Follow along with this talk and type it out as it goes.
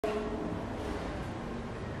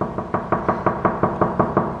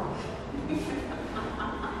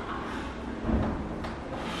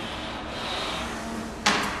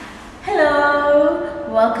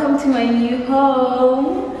Welcome to my new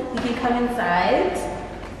home. You can come inside.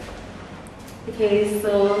 Okay,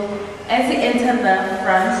 so as you enter the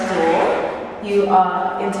front door, you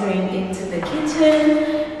are entering into the kitchen,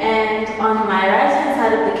 and on my right hand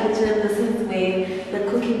side of the kitchen, this is where the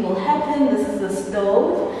cooking will happen. This is the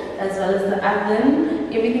stove as well as the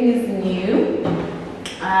oven. Everything is new.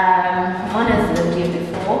 No one has lived here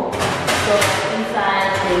before. So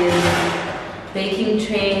inside is baking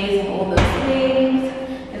trays and all those things,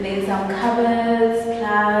 and then some cupboards,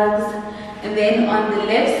 plugs, and then on the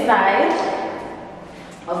left side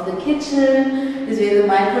of the kitchen is where the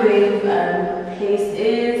microwave place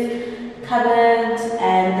is, cupboard,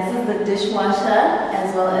 and this is the dishwasher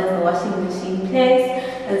as well as the washing machine place,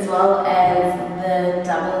 as well as the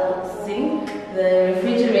double sink, the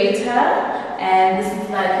refrigerator, and this is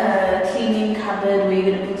like a cleaning cupboard where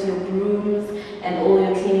you're going to put your brooms and all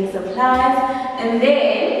your cleaning supplies. And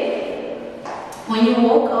then when you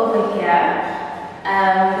walk over here,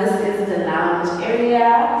 this is the lounge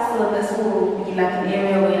area. So this will be like an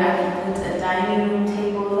area where I can put a dining room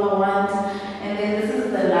table if I want. And then this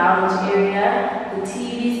is the lounge area. The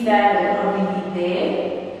TV stand will probably be there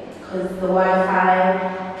because the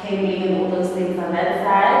Wi-Fi came in and all those things on that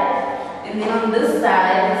side. And then on this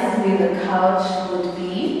side, this is where the couch would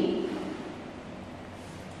be.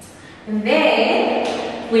 And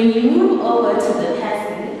then when you move over to the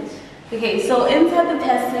passage, okay, so inside the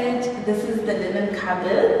passage, this is the linen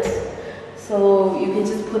cupboard. So you can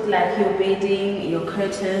just put like your bedding, your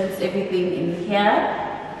curtains, everything in here.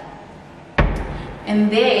 And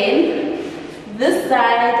then this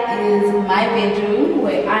side is my bedroom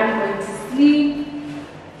where I'm going to sleep.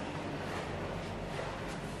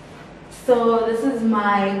 So this is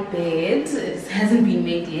my bed. It hasn't been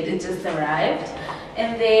made yet, it just arrived.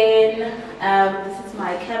 And then this is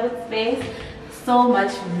my cupboard space. So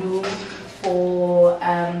much room for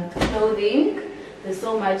clothing. There's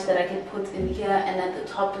so much that I can put in here, and at the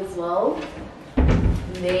top as well.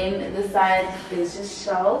 And then this side is just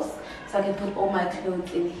shelves, so I can put all my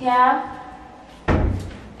clothes in here.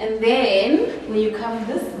 And then when you come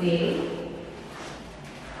this way,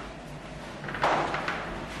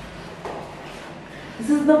 this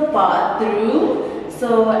is the bathroom.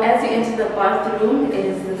 So as you enter the bathroom, it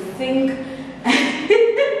is the sink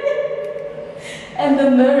and the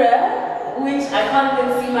mirror, which I can't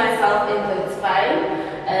even see myself in, but it's fine.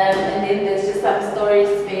 And then there's just some storage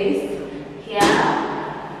space here.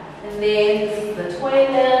 And then this is the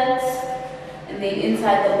toilet. And then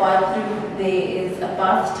inside the bathroom, there is a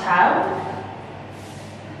bathtub,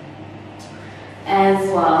 as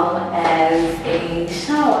well as a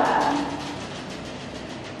shower.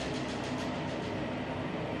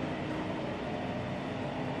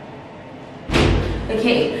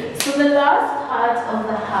 Okay, so the last part of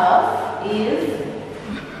the house is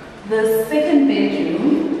the second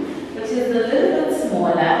bedroom, which is a little bit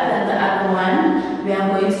smaller than the other one where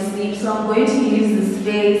I'm going to sleep. So I'm going to use the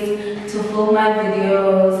space to film my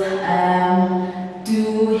videos,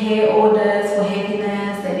 do hair orders for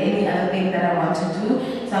happiness and any other thing that I want to do.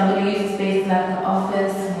 So I'm going to use the space like an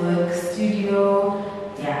office, work, studio,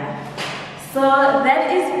 yeah. So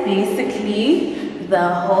that is basically the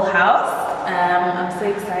whole house. I'm so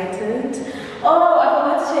excited. Oh, I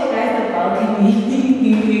forgot to show you guys the balcony.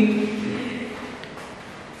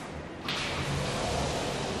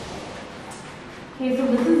 Okay, so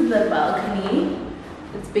this is the balcony.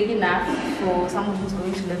 It's big enough for someone who's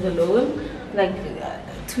going to live alone. Like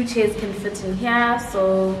 2 chairs can fit in here.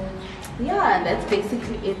 So yeah, that's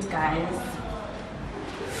basically it, guys.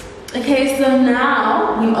 Okay, so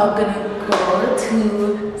now we are gonna go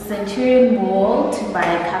to Centurion Mall to buy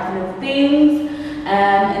a couple of things,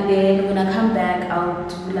 and then when I come back, I'll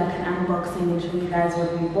do like an unboxing and show you guys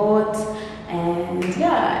what we bought, and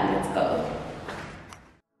yeah, let's go.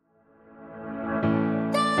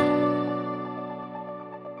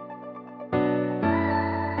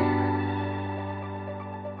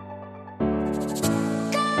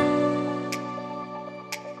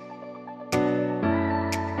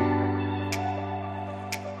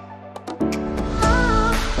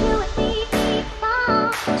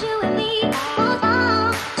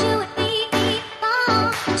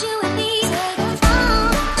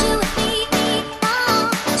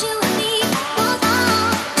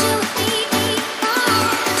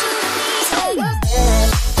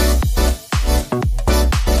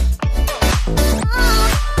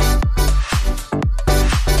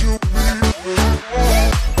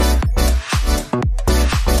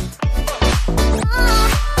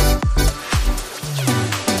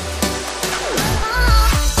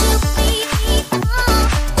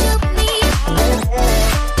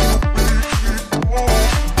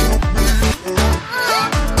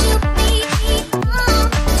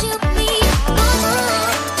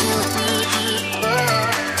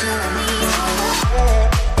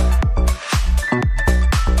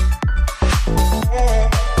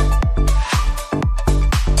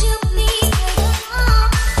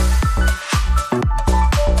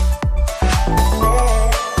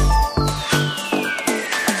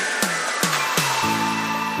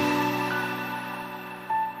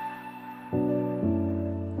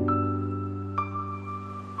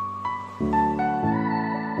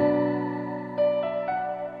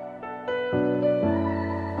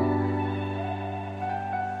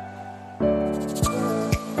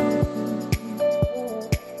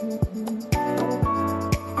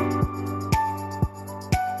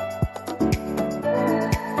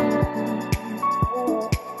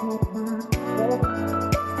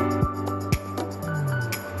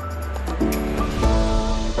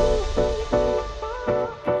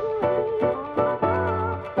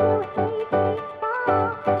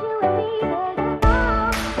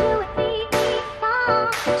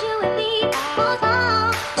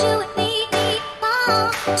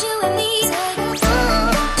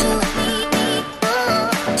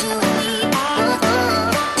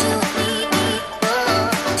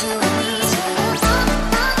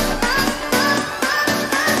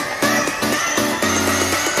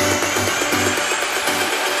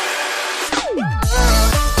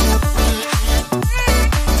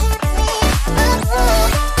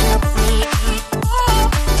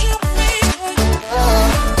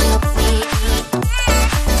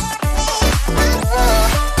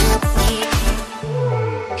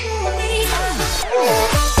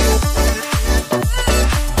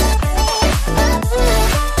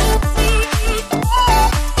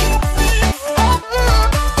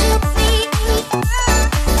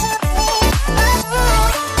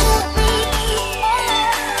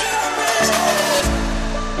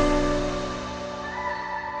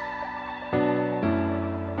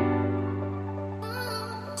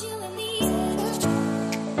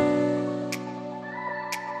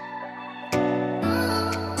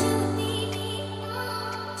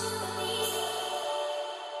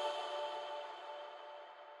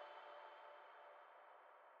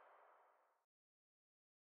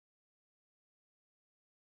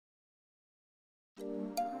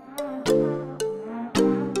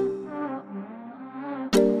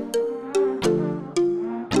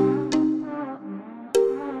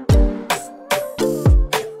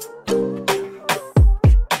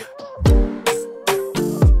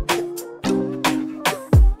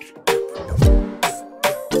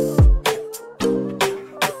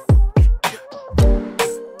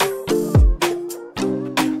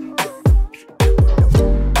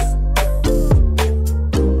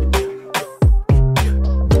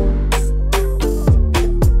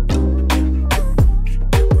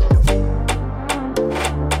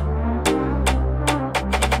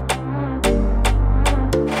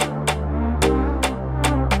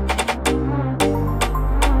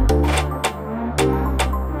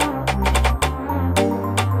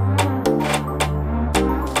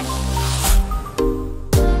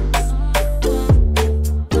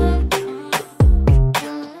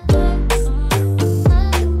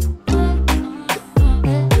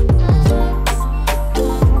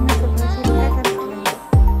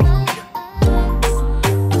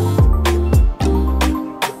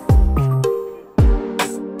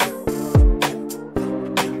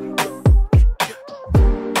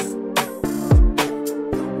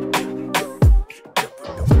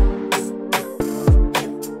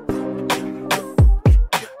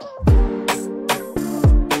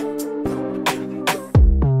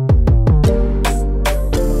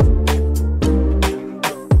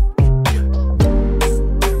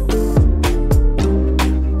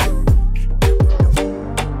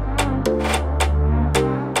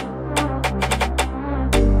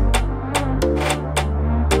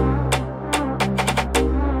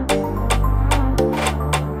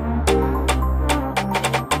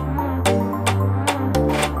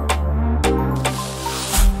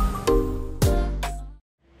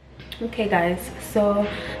 Hey guys, so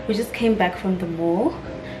we just came back from the mall.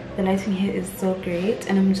 The lighting here is so great,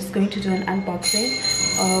 and I'm just going to do an unboxing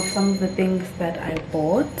of some of the things that I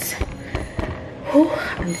bought. Whew,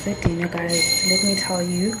 I'm so dinner, guys. Let me tell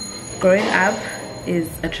you, growing up is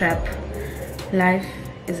a trap. Life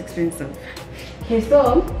is expensive. Okay,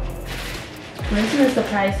 so went to the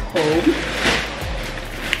surprise home.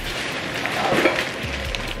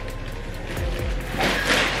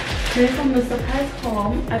 So from the surprise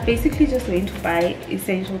home, I basically just went to buy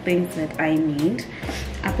essential things that I need.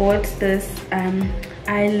 I bought this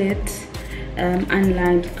eyelet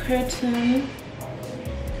unlined curtain,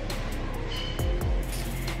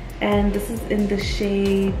 and this is in the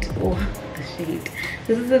shade,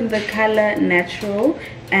 this is in the color natural,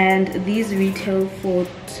 and these retail for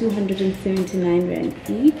 279 rand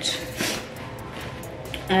each.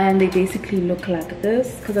 And they basically look like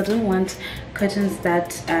this because I don't want curtains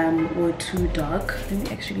that were too dark. Let me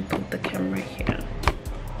actually put the camera here.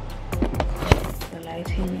 The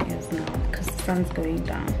lighting is now, because the sun's going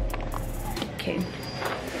down. Okay,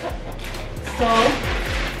 so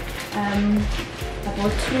I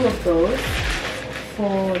bought 2 of those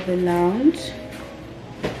for the lounge.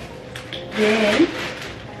 Then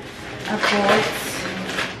I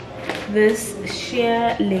bought this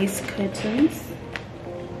sheer lace curtains,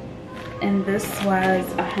 and this was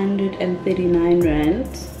 139 rand.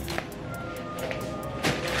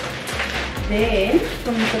 Then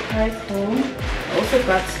from the surprise home, I also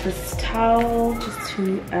got this towel, just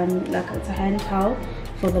to like it's a hand towel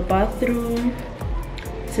for the bathroom.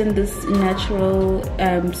 It's in this natural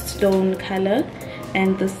stone color,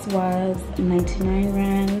 and this was 99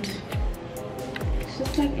 rand. It's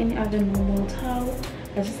just like any other normal towel.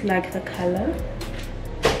 I just like the color.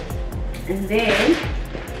 And then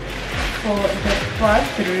for the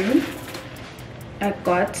bathroom, I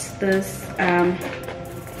got this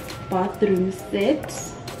bathroom set.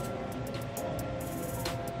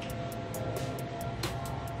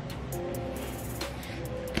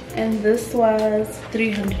 And this was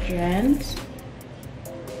 300 rand.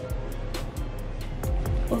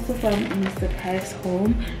 Also from Mr. Price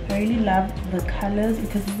Home. I really love the colors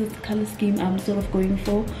because this is the color scheme I'm sort of going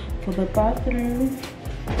for the bathroom.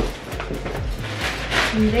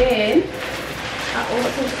 And then I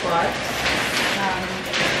also got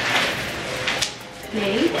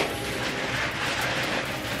plates.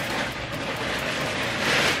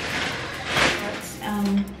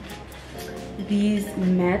 These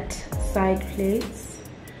matte side plates.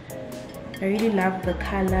 I really love the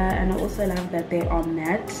color, and I also love that they are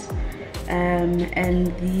matte.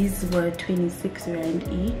 And these were 26 rand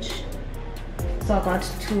each. So I got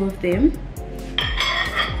 2 of them.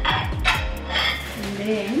 And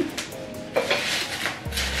then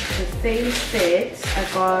the same set,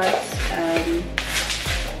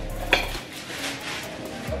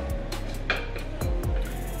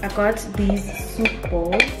 I got these soup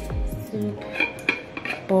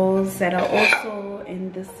bowls that are also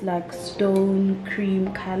in this like stone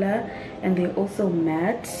cream color, and they're also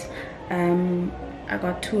matte. I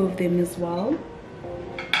got 2 of them as well.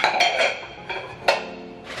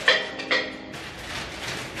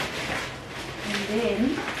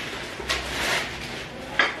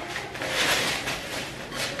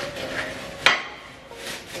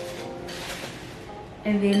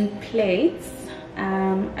 And then plates,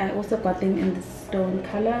 I also got them in the stone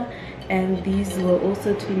color, and these were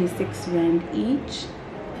also 26 rand each.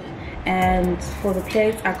 And for the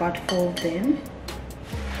plates, I got 4 of them.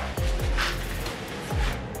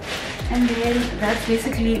 And then that's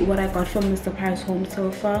basically what I got from Mr. Price Home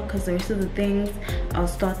so far, because the rest of the things I'll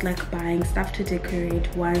start like buying stuff to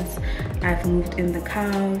decorate once I've moved in the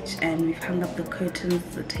couch and we've hung up the curtains,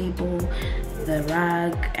 the table, the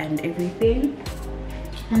rug and everything.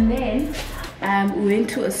 And then we went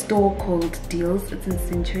to a store called Deals. It's in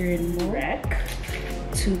Centurion Mall, rack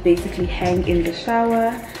to basically hang in the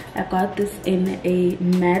shower. I got this in a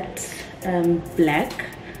matte black.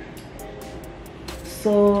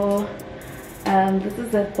 So this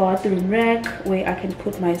is a bathroom rack where I can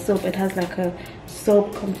put my soap. It has like a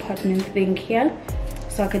soap compartment thing here,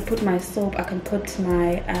 so I can put my soap, I can put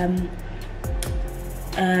my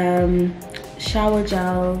shower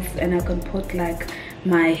gels, and I can put like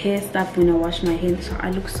my hair stuff when I wash my hair. So I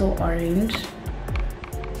look so orange.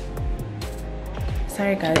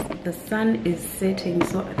 Sorry guys, the sun is setting,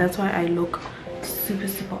 so that's why I look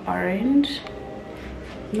super orange.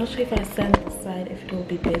 I'm not sure if I stand this side if it will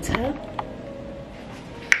be better.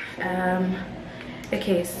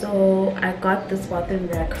 Okay, so I got this bathroom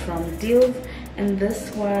rack from Deals, and this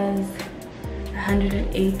was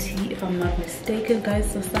 180 if I'm not mistaken.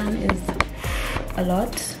 Guys, the sun is a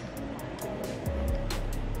lot.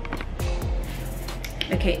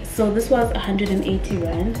 Okay, so this was 180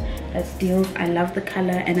 rand. That's deals. I love the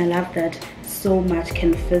color and I love that so much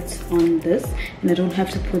can fit on this, and I don't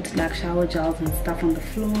have to put like shower gels and stuff on the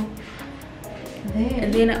floor.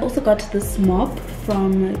 And then I also got this mop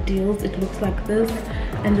from Deals. It looks like this,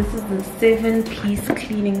 and this is the 7-piece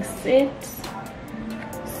cleaning set.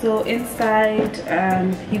 So inside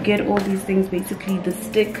you get all these things, basically the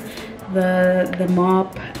stick, the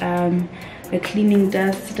mop, a cleaning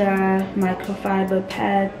duster, microfiber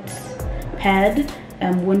pad,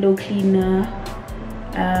 window cleaner,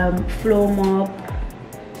 floor mop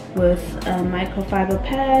with a microfiber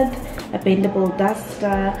pad, a bendable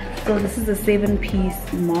duster. So this is a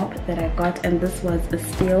 7-piece mop that I got, and this was a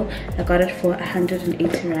steal. I got it for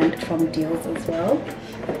 180 rand from Deals as well.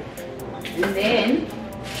 And then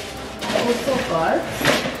I also got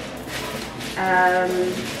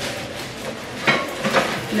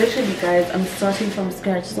literally guys, I'm starting from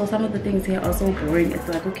scratch, so some of the things here are so boring. It's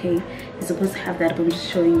like, okay, you're supposed to have that, but I'm just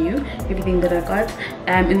showing you everything that I got.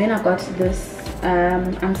 And then I got this,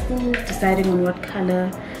 I'm still deciding on what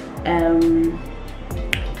color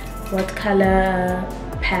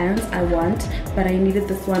pans I want, but I needed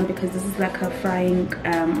this one because this is like a frying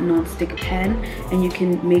non-stick pan, and you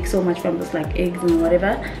can make so much from this, like eggs and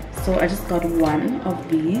whatever. So I just got one of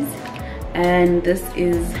these, and this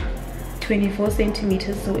is 24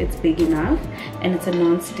 centimeters, so it's big enough, and it's a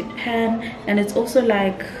non-stick pan, and it's also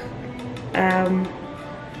like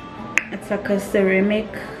it's like a ceramic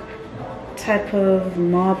type of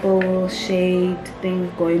marble shade thing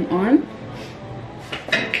going on.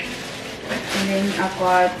 And then I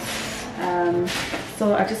got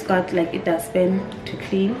so I just got like a dustbin to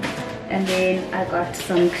clean, and then I got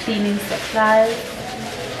some cleaning supplies,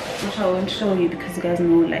 which I won't show you because you guys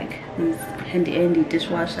know, like these handy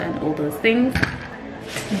dishwasher and all those things.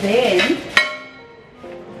 Then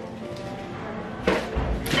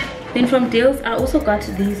from Deals I also got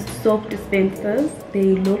these soap dispensers.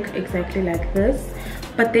 They look exactly like this,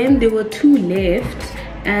 but then there were two left.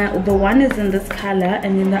 The one is in this color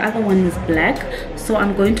and then the other one is black, so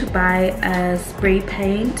I'm going to buy a spray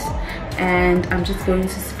paint and I'm just going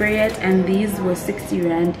to spray it, and these were 60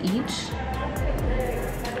 rand each.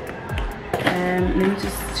 Let me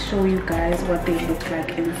just show you guys what they look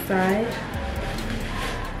like inside.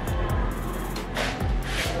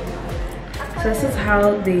 So this is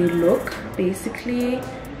how they look basically.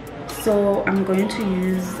 So I'm going to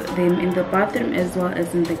use them in the bathroom as well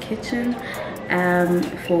as in the kitchen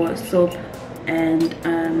for soap and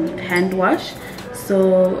hand wash.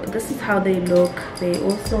 So this is how they look. They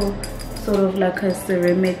also sort of like a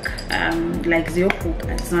ceramic, like Ziopoop.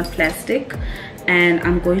 It's not plastic. And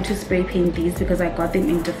I'm going to spray paint these because I got them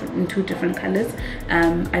in two different colors.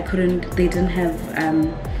 They didn't have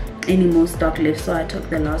any more stock left, so I took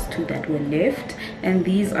the last two that were left, and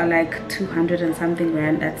these are like 200 and something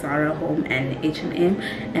rand at Zara Home and H&M,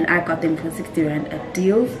 and I got them for 60 rand at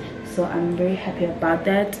Deals. So I'm very happy about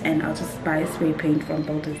that, and I'll just buy spray paint from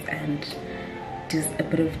Builders and do a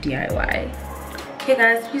bit of DIY. Okay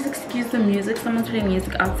guys, please excuse the music, someone's playing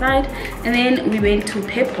music outside. And then we went to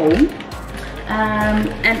Pep Home,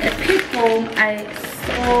 and at Pep Home I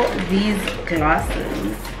saw these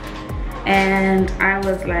glasses and I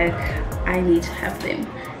was like, I need to have them.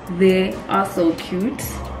 They are so cute.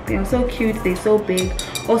 They are so cute. They're so big.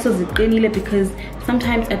 Also ziqinile, because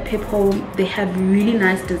sometimes at Pep Home they have really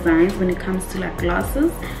nice designs when it comes to like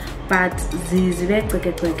glasses, but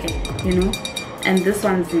you know. And this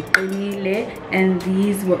one's ziqinile, and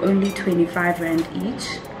these were only 25 rand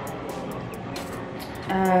each.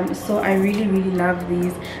 So I really love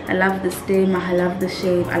these. I love the stem, I love the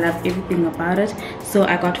shape, I love everything about it. So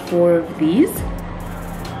I got 4 of these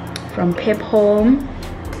from Pep Home.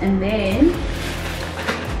 And then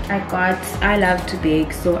I love to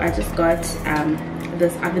bake, so I just got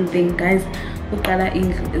this oven thing. Guys, Ukala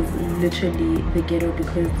Ink is literally the ghetto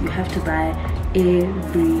because you have to buy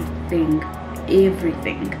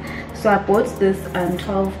everything. So I bought this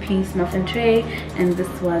 12-piece muffin tray, and this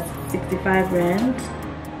was 65 rand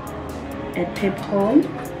at Pep Home.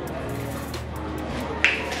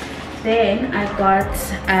 Then I got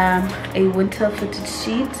a winter fitted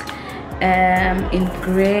sheet in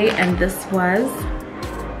grey, and this was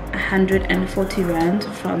 140 rand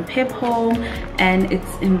from Pep Home, and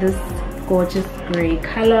it's in this gorgeous grey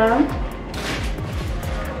color.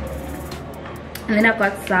 And then I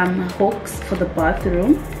got some hooks for the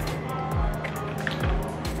bathroom.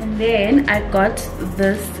 And then I got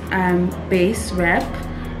this base wrap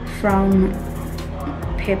from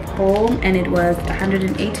Pep Home, and it was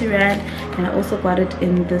 180 rand, and I also got it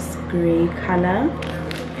in this grey color.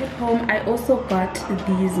 Pep Home, I also got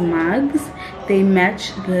these mugs. they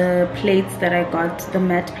match the plates that I got, the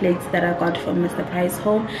matte plates that I got from Mr. Price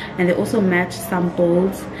Home, and they also match some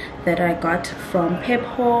bowls that I got from Pep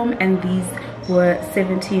Home, and these were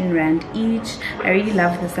 17 rand each. I really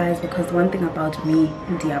love the size because one thing about me,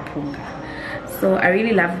 ndiyapunga. So I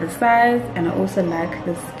really love the size, and I also like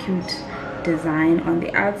this cute design on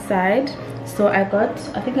the outside. So I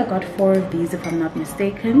think I got 4 of these if I'm not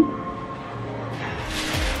mistaken.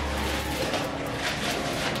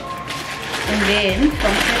 And then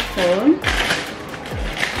from Pep Home,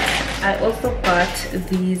 I also got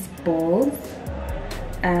these bowls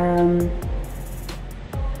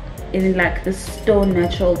in like the stone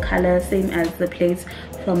natural color, same as the plates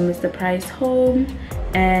from Mr. Price Home.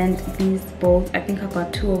 And these bowls, I think I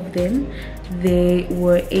got 2 of them. They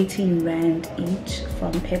were 18 rand each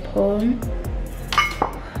from Pep Home.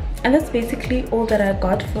 And that's basically all that I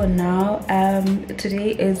got for now.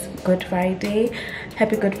 Today is Good Friday.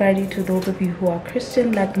 Happy Good Friday to those of you who are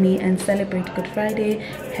Christian like me and celebrate Good Friday.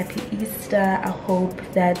 Happy Easter. I hope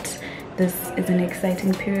that this is an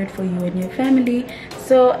exciting period for you and your family.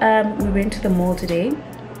 So we went to the mall today.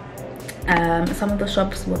 Some of the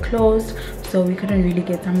shops were closed, so we couldn't really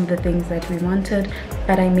get some of the things that we wanted,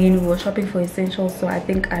 but I mean, we were shopping for essentials, so I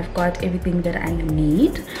think I've got everything that I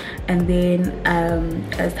need. And then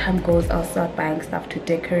as time goes, I'll start buying stuff to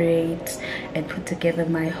decorate and put together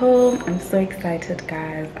my home. I'm so excited,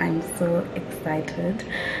 guys. I'm so excited.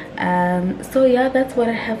 So yeah, that's what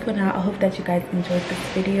I have for now. I hope that you guys enjoyed this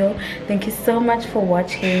video. Thank you so much for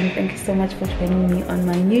watching. Thank you so much for joining me on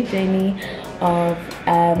my new journey of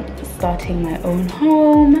starting my own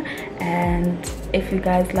home. And if you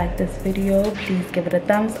guys like this video, please give it a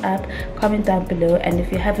thumbs up, comment down below, and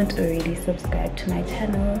if you haven't already, subscribe to my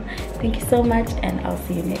channel. Thank you so much, and I'll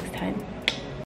see you next time.